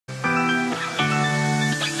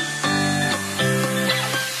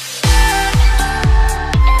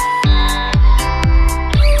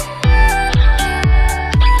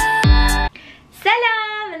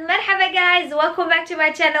welcome back to my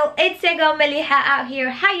channel. It's your girl Maliha out here.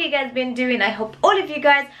 How you guys been doing? I hope all of you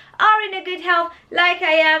guys are in a good health like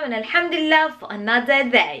I am, and alhamdulillah for another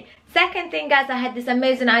day. Second thing, guys, I had this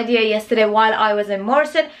amazing idea yesterday while I was in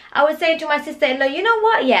Morrison. I was saying to my sister-in-law, you know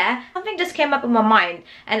what, yeah, something just came up in my mind,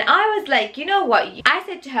 and I was like, you know what, I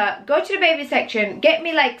said to her, go to the baby section, get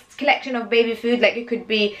me like collection of baby food, like it could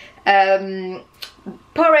be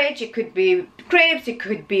porridge, it could be crepes, it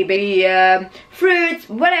could be baby fruits,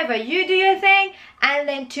 whatever, you do your thing. And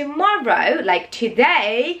then tomorrow, like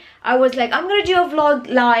today, I was like, I'm gonna do a vlog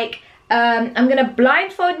like I'm gonna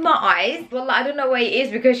blindfold my eyes. Well, I don't know where it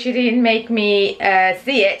is because she didn't make me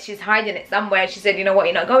see it. She's hiding it somewhere. She said, you know what,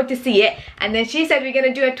 you're not going to see it. And then she said we're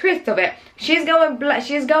gonna do a twist of it. She's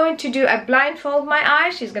going to do a blindfold my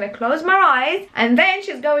eyes. She's gonna close my eyes, and then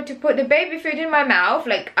she's going to put the baby food in my mouth.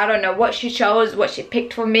 Like, I don't know what she chose, what she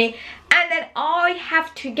picked for me, and then I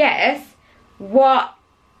have to guess what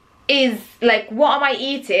is, like, what am I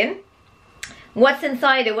eating, what's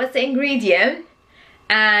inside it, what's the ingredient,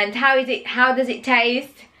 and how does it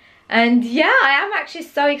taste. And yeah, I am actually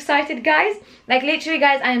so excited, guys. Like, literally,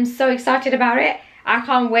 guys, I am so excited about it. I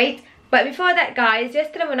can't wait. But before that, guys,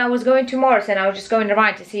 yesterday when I was going to Morrison, I was just going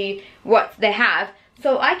around to see what they have.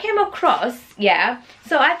 So I came across,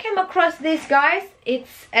 this, guys.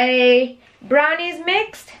 It's a brownies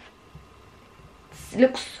mixed. It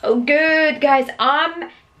looks so good, guys. I'm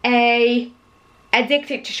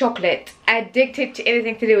addicted to chocolate, addicted to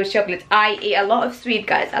anything to do with chocolate. I eat a lot of sweet,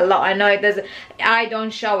 guys, a lot. I know I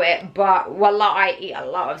don't show it, but wallah, I eat a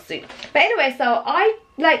lot of sweet. But anyway, so I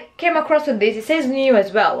like came across with this. It says new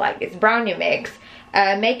as well, like it's brownie mix.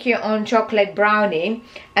 Make your own chocolate brownie.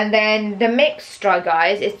 And then the mixture,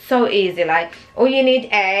 guys, it's so easy. Like, all you need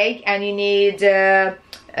egg, and you need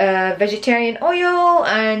vegetarian oil,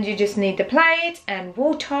 and you just need the plate and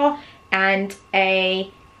water and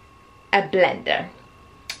a blender.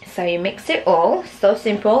 So you mix it all. So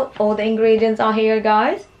simple. All the ingredients are here,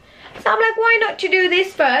 guys. So I'm like, why not to do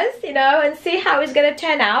this first, you know, and see how it's gonna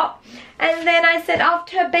turn out. And then I said,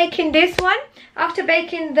 after baking this one, after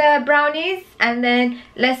baking the brownies, and then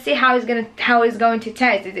let's see how it's going to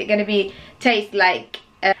taste. Is it going to taste like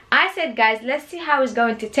I said, guys, let's see how it's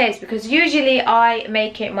going to taste, because usually I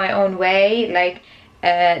make it my own way. Like,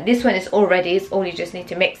 this one is all ready. It's all, you just need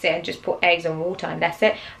to mix it and just put eggs and water, and that's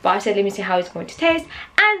it. But I said, let me see how it's going to taste,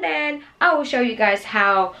 and then I will show you guys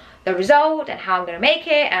how the result and how I'm gonna make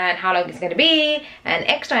it and how long it's gonna be, and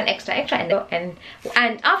extra and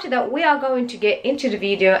after that we are going to get into the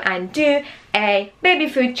video and do a baby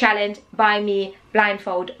food challenge by me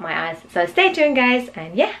blindfold my eyes. So stay tuned, guys,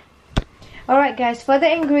 and yeah. Alright, guys, for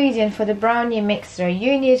the ingredient for the brownie mixer,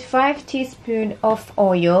 you need 5 teaspoons of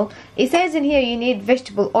oil. It says in here you need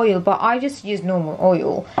vegetable oil, but I just use normal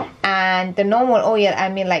oil. And the normal oil, I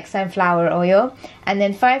mean like sunflower oil. And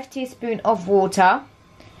then 5 teaspoons of water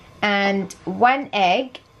and 1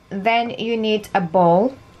 egg. Then you need a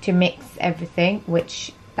bowl to mix everything,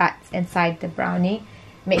 which that's inside the brownie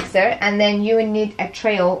mixer. And then you will need a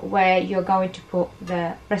trail where you're going to put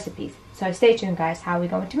the recipes. So stay tuned, guys, how we're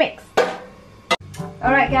going to mix.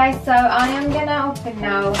 Alright, guys, so I am gonna open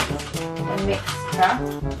now the mixture.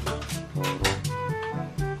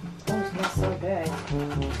 Oh, it smells so good.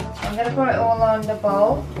 I'm gonna put it all on the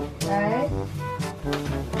bowl, okay?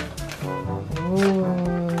 Ooh.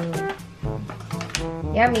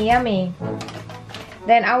 Yummy, yummy.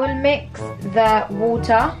 Then I will mix the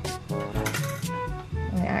water.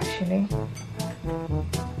 Actually,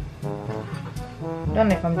 don't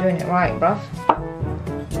know if I'm doing it right, bruv.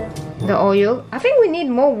 The oil. I think we need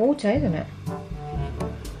more water, isn't it?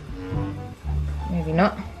 Maybe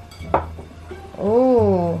not.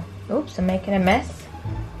 Oh, oops, I'm making a mess.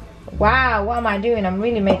 Wow, what am I doing? I'm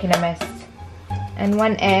really making a mess. And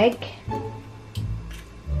 1 egg.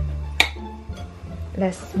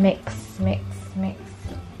 Let's mix.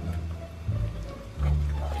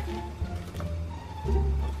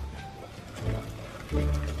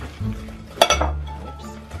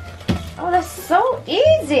 Oh, that's so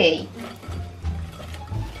easy.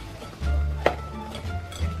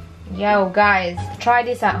 Yo, guys, try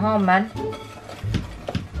this at home, man.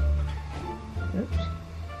 Oops.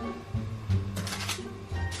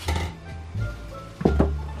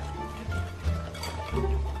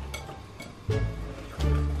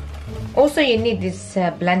 Also, you need this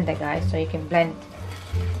blender, guys, so you can blend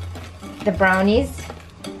the brownies.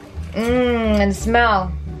 And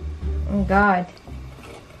smell. Oh, God.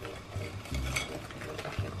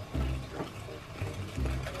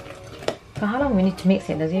 So how long we need to mix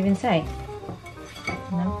it? Does it even say?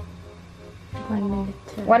 No. 1 minute.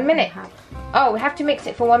 1 minute? Oh, we have to mix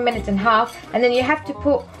it for 1 minute and a half, and then you have to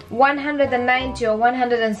put 190 or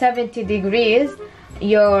 170 degrees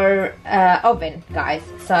your oven, guys.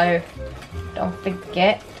 So don't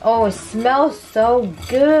forget. Oh, it smells so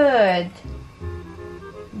good.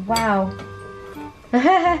 Wow.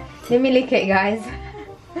 Let me lick it, guys.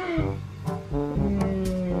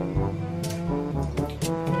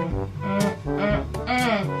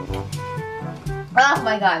 Oh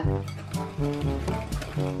my god.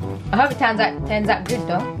 I hope it turns out good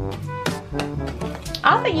though.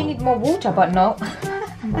 I thought you need more water, but no.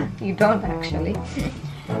 You don't actually.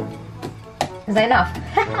 Is that enough?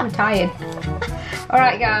 I'm tired.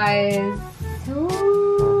 Alright guys.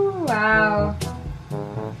 Ooh, wow.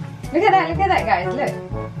 Look at that guys, look.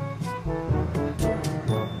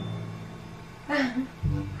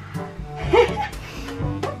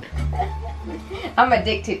 I'm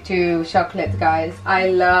addicted to chocolate, guys. I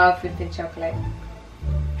love whipping chocolate.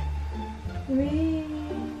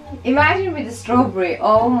 Imagine with the strawberry.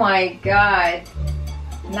 Oh my god.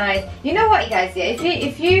 Nice. You know what, guys? Yeah,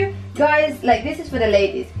 if you guys, like, this is for the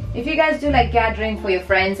ladies. If you guys do like gathering for your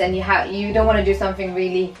friends and you don't want to do something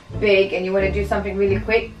really big and you want to do something really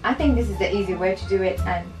quick, I think this is the easy way to do it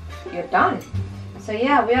and you're done. So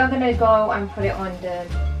yeah, we are gonna go and put it on the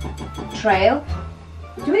trail.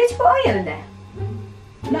 Do we need to put oil in there?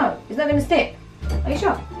 No, it's not gonna stick. Are you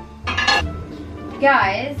sure?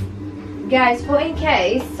 Guys, for in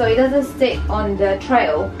case so it doesn't stick on the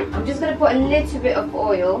trail, I'm just gonna put a little bit of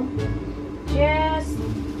oil. Just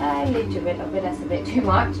a little bit of it, that's a bit too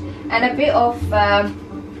much. And a bit of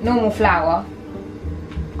normal flour.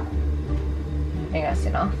 I think that's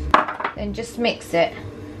enough. Then just mix it.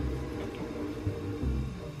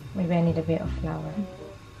 Maybe I need a bit of flour.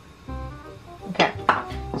 Okay.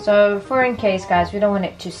 So for in case, guys, we don't want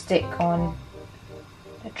it to stick on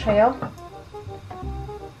the trail.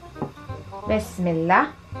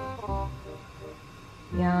 Bismillah.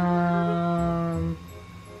 Yum.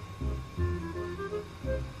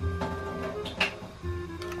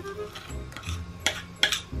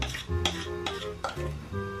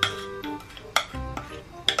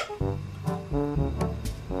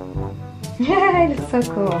 Yeah, it looks so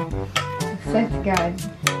cool. So good.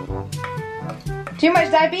 Too much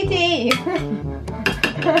diabetes.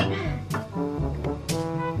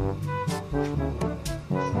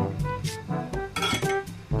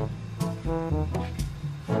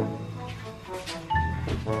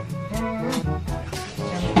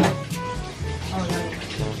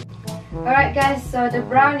 Alright guys, so the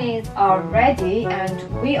brownies are ready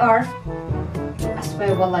and we are, I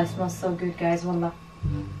swear, wallah, it smells so good, guys, wallah.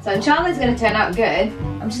 So inshallah it's going to turn out good.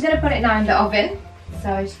 I'm just going to put it now in the oven. So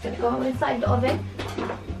I'm just going to go inside the oven.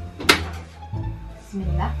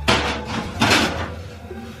 Bismillah.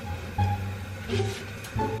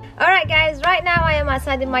 Alright guys, right now I am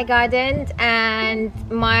outside in my garden and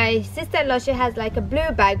my sister-in-law, she has like a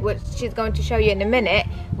blue bag which she's going to show you in a minute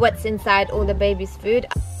what's inside all the baby's food.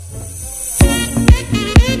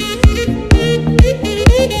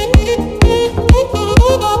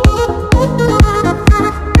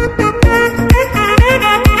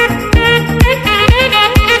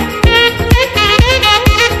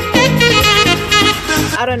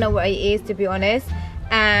 I don't know what it is, to be honest.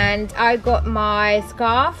 And I got my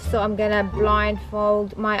scarf, so I'm gonna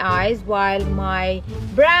blindfold my eyes while my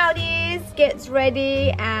brownies gets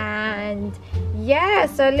ready. And yeah,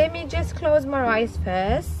 so let me just close my eyes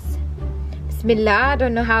first. Bismillah. I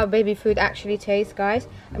don't know how baby food actually tastes, guys.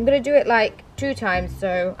 I'm gonna do it like 2 times,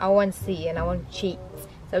 so I won't see and I won't cheat.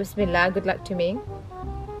 So Bismillah, good luck to me.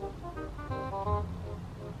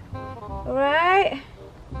 Alright.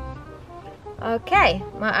 Okay,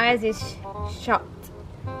 my eyes is shut.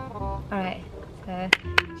 Alright, so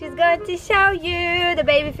she's going to show you the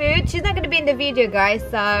baby food. She's not going to be in the video, guys,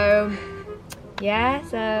 so yeah,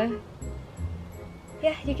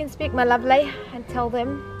 you can speak, my lovely, and tell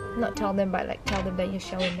them, not tell them, but like tell them that you're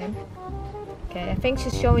showing them. Okay, I think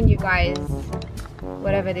she's showing you guys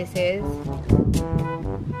whatever this is.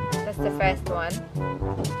 That's the first one.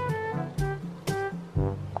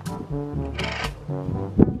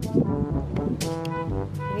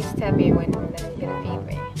 Please tell me when you're gonna feed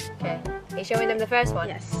me. Okay. Are you showing them the first one?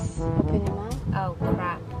 Yes. Open your mouth. Oh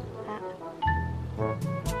crap.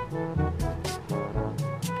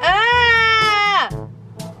 Ah!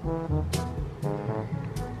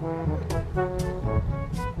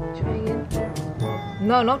 Try again.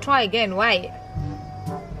 No, not try again. Wait.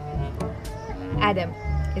 Adam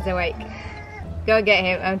is awake. Go get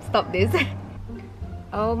him and stop this.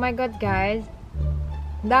 Oh my god, guys.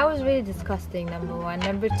 That was really disgusting, number 1.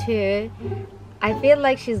 Number 2, I feel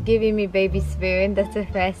like she's giving me baby spoon. That's the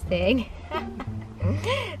first thing.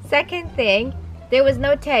 Second thing, There was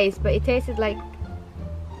no taste, but it tasted like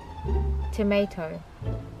tomato.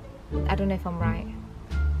 I don't know if I'm right.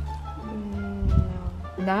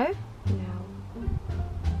 No. No? No.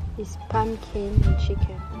 It's pumpkin and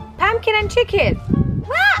chicken. Pumpkin and chicken.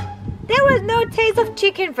 What? There was no taste of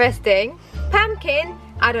chicken first thing. Pumpkin.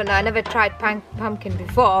 I don't know. I never tried pumpkin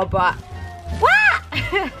before, but what?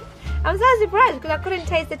 I'm so surprised because I couldn't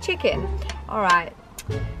taste the chicken. All right.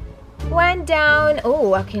 Went down.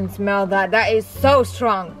 Oh, I can smell that. That is so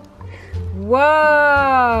strong.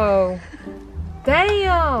 Whoa.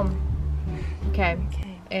 Damn. Okay.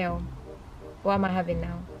 Ew. What am I having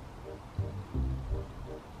now?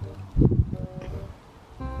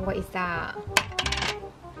 What is that?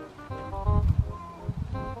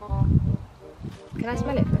 Can I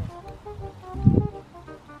smell it first?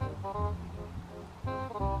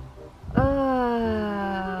 Oh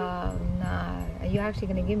no. Are you actually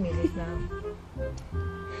gonna give me this now?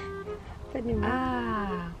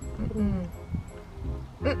 Ah.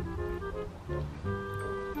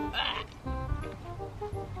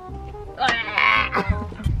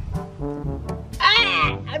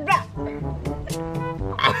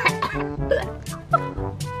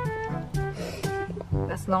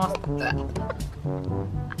 That's nasty.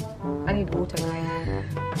 I need water, guys.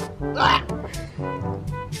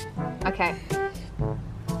 Okay.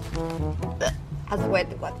 I swear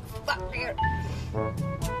to God. Stop here.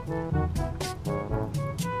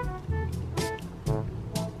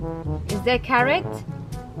 Is there carrot?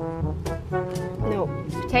 No.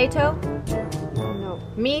 Potato? No.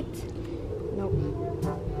 Meat? No.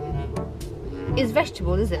 It's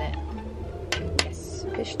vegetable, isn't it? Yes.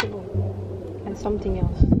 Vegetable. And something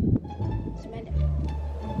else. Smell it.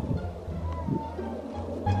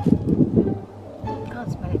 Can't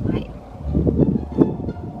smell it, mate.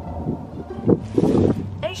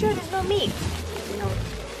 Are you sure there's no meat? No.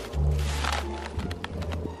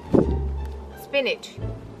 Spinach.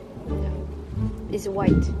 No. It's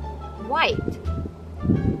white. White.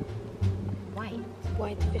 White.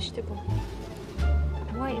 White vegetable.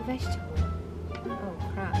 White vegetable. Oh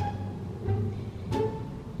crap.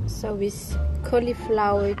 So it's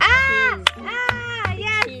cauliflower Ah! cheese. Ah!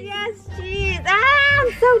 Yes, Cheese. yes, cheese. Ah!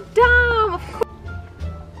 I'm so dumb. Of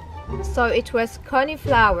course. So it was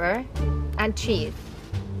cauliflower and cheese.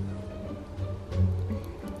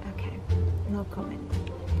 Okay, no comment.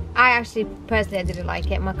 I actually personally didn't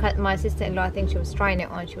like it. My sister-in-law, I think she was trying it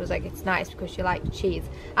on. She was like, it's nice because she liked cheese.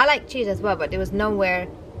 I like cheese as well, but there was nowhere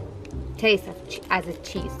taste as a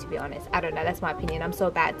cheese, to be honest. I don't know. That's my opinion. I'm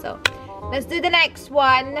so bad. So let's do the next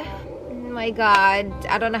one. Oh my God.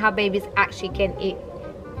 I don't know how babies actually can eat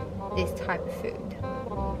this type of food.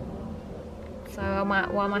 So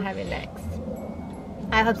what am I having next?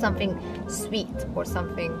 I hope something sweet or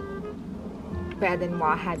something better than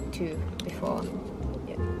what I had before.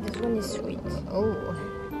 This one is sweet. Oh,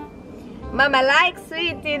 Mama likes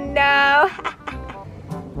sweet, you know.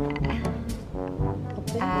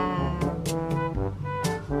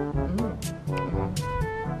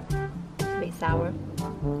 A bit sour,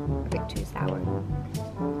 a bit too sour.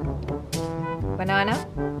 Banana.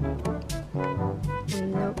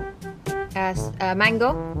 No. Mango.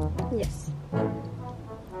 Yes.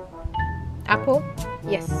 Apple.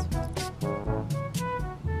 Yes.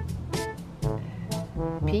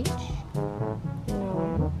 Peach.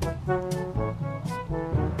 No.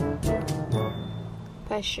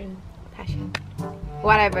 Passion.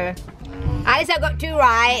 Whatever. At least I got 2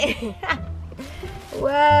 right.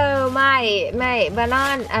 Whoa, mate,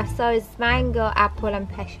 banana. So it's mango, apple, and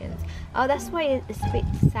passions. Oh, that's why it's a bit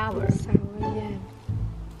sour. Sour, yeah.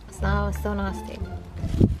 It's so nasty.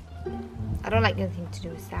 I don't like anything to do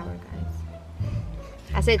with sour, guys.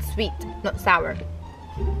 I said sweet, not sour.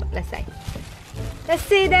 But let's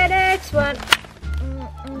see the next one.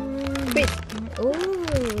 Sweet. Ooh,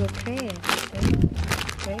 okay.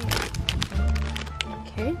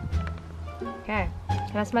 Okay. Okay.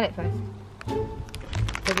 Can I smell it first?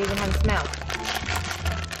 So we even have a smell.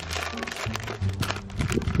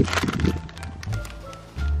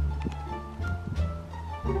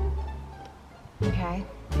 Okay.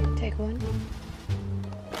 Take one.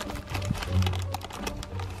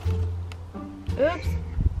 Oops.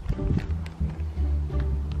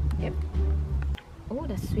 Yep. Oh,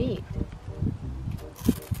 that's sweet.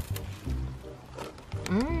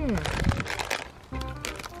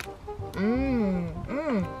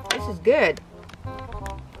 This is good.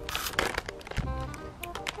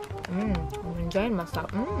 I'm enjoying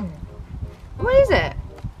myself. What is it?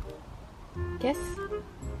 Guess.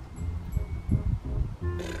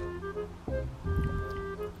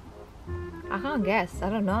 I can't guess. I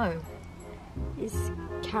don't know. It's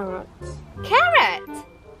carrot. Carrot?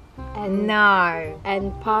 And No.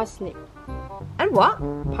 and parsnip. And what?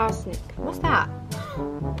 Parsnip. What's that?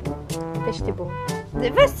 Vegetable. The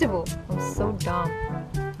vegetable. I'm so dumb.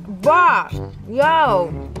 Wow.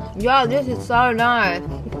 Yo, this is so nice.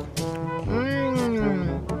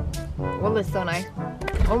 Well, it's so nice.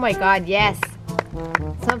 Oh my god, yes.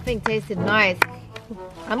 Something tasted nice.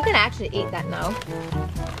 I'm gonna actually eat that now.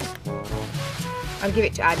 I'll give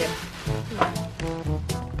it to Adam.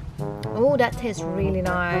 Oh, that tastes really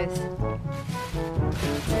nice.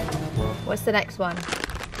 What's the next one?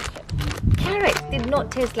 Carrot did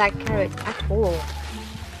not taste like carrot at all.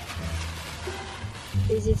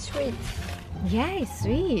 Is it sweet? Yeah, it's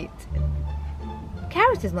sweet.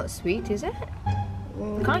 Carrot is not sweet, is it?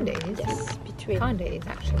 Kinda is. Yes, between. Kinda is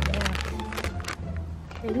actually.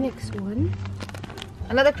 Yeah. Okay, next one.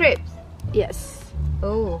 Another crisps. Yes.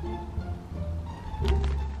 Oh.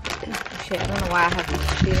 Shit, I don't know why I have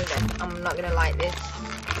this feeling that I'm not gonna like this.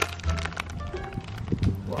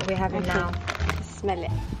 What are we having now? Smell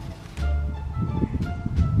it.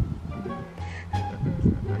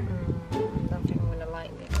 Don't think I'm gonna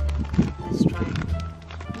like this. Let's try.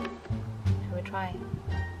 Shall we try?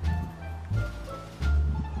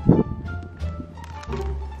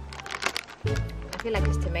 I feel like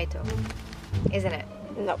it's tomato, isn't it?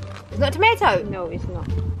 No. It's not tomato. No, it's not.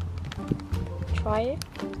 Try it.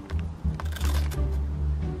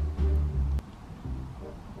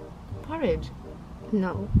 Porridge.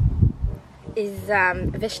 No. Is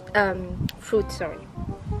fruit, sorry.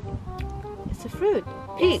 It's a fruit.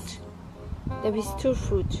 Peach. There is two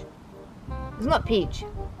fruit. It's not peach.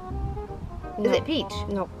 Is No. it peach?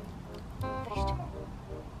 No.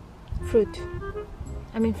 Fruit.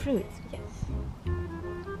 I mean fruit. Yes.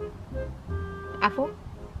 Apple?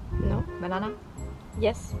 No. Banana?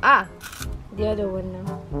 Yes. Ah, The other one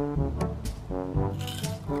now.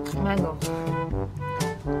 mango.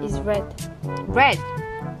 Is red. Red.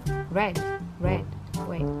 Wait.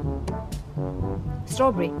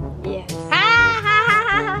 Strawberry. Yes.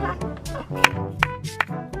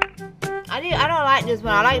 I don't like this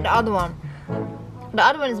one. I like the other one. The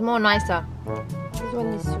other one is more nicer. This one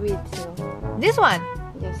is sweet, so. This one?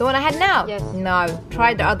 Yes. The one I had now? Yes. No,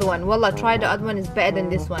 try the other one. Wallah, try the other one is better than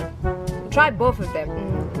this one. Try both of them.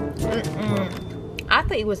 I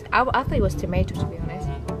thought it was tomato, to be honest.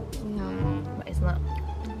 No. But it's not.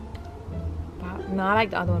 No, I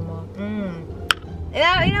like the other one more.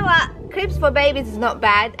 You know what? Crisps for babies is not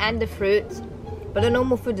bad, and the fruits, but the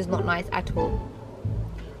normal food is not nice at all.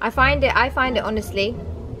 I find it honestly,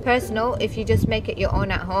 personal. If you just make it your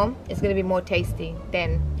own at home, it's gonna be more tasty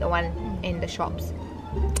than the one in the shops.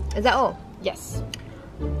 Is that all? Yes.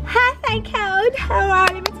 Hi, thank you.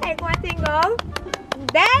 Alright, let me take one thing off.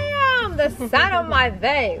 Damn, the sun on my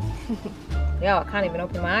face. Yo, I can't even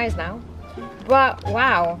open my eyes now. But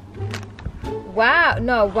wow. Wow,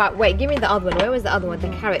 no, wait, give me the other one. Where was the other one? The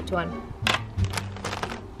carrot one.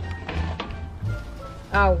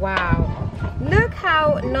 Oh, wow. Look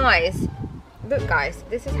how nice. Look, guys,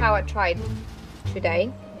 this is how I tried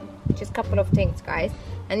today. Just a couple of things, guys.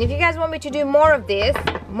 And if you guys want me to do more of this,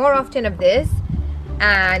 more often of this,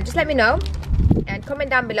 and just let me know. And comment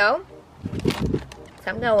down below. So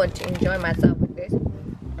I'm going to want to enjoy myself with this.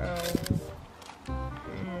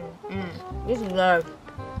 This is nice.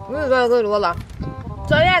 This is very good, voila.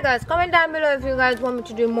 So yeah, guys, comment down below if you guys want me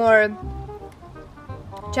to do more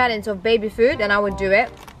challenge of baby food, and I would do it.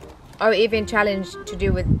 Or even challenge to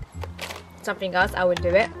do with something else, I would do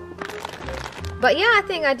it. But yeah, I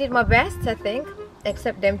think I did my best, I think.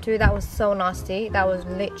 Except them two, that was so nasty. That was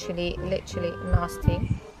literally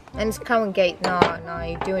nasty. And it's Cowan Gate. No,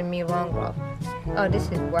 you're doing me wrong, bro. Oh, this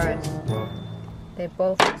is worse. They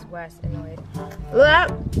both is worse anyway.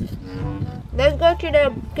 Well, let's go to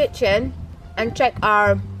the kitchen and check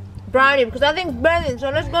our brownie, because I think it's burning. So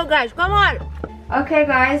let's go, guys. Come on. Okay,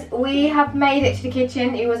 guys, we have made it to the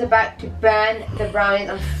kitchen. It was about to burn the brownies.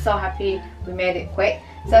 I'm so happy we made it quick.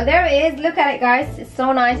 So there it is. Look at it, guys. It's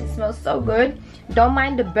so nice. It smells so good. Don't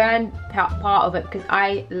mind the burn part of it, because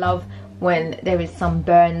I love when there is some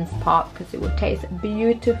burns part, because it will taste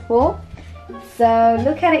beautiful. So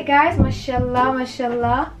look at it, guys. Mashallah,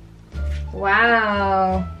 mashallah.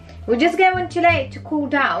 Wow. We're just going to let it to cool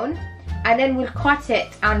down, and then we'll cut it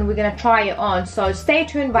and we're gonna try it on. So stay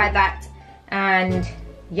tuned by that. And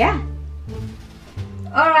yeah.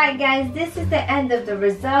 Alright, guys, this is the end of the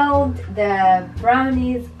result. The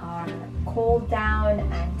brownies are cooled down,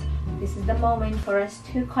 and this is the moment for us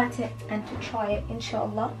to cut it and to try it,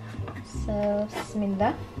 inshallah. So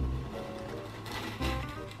bismillah.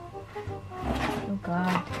 Oh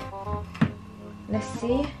god. Let's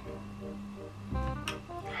see.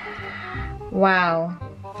 Wow.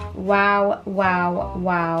 Wow, wow,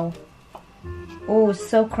 wow. Oh,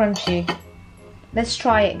 so crunchy. Let's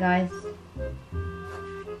try it, guys.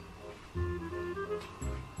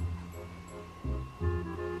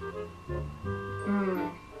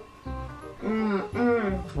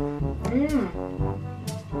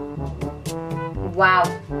 Wow.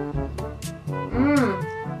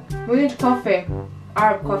 We need coffee.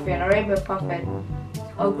 Arab coffee and Arabian coffee.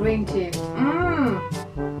 Or green tea.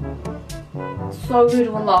 So good,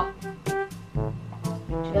 wallah. Do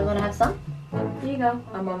you guys want to have some? Here you go.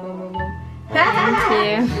 Thank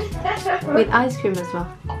you. With ice cream as well.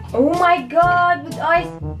 Oh my god,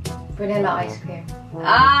 with vanilla ice cream.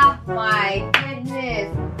 Ah my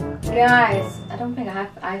goodness. Guys, I don't think I have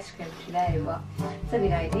ice cream today, but it's a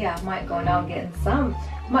good idea. I might go now and get some.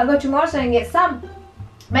 I might go tomorrow so I can get some.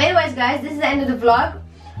 But anyways guys, this is the end of the vlog.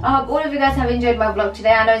 I hope all of you guys have enjoyed my vlog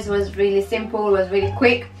today. I know it was really simple, it was really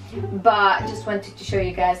quick, but I just wanted to show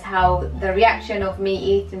you guys how the reaction of me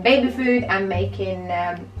eating baby food and making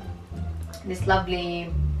this lovely.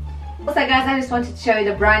 Also guys, I just wanted to show you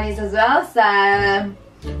the brownies as well, so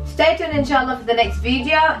stay tuned inshallah for the next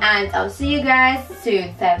video, and I'll see you guys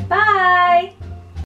soon. So bye.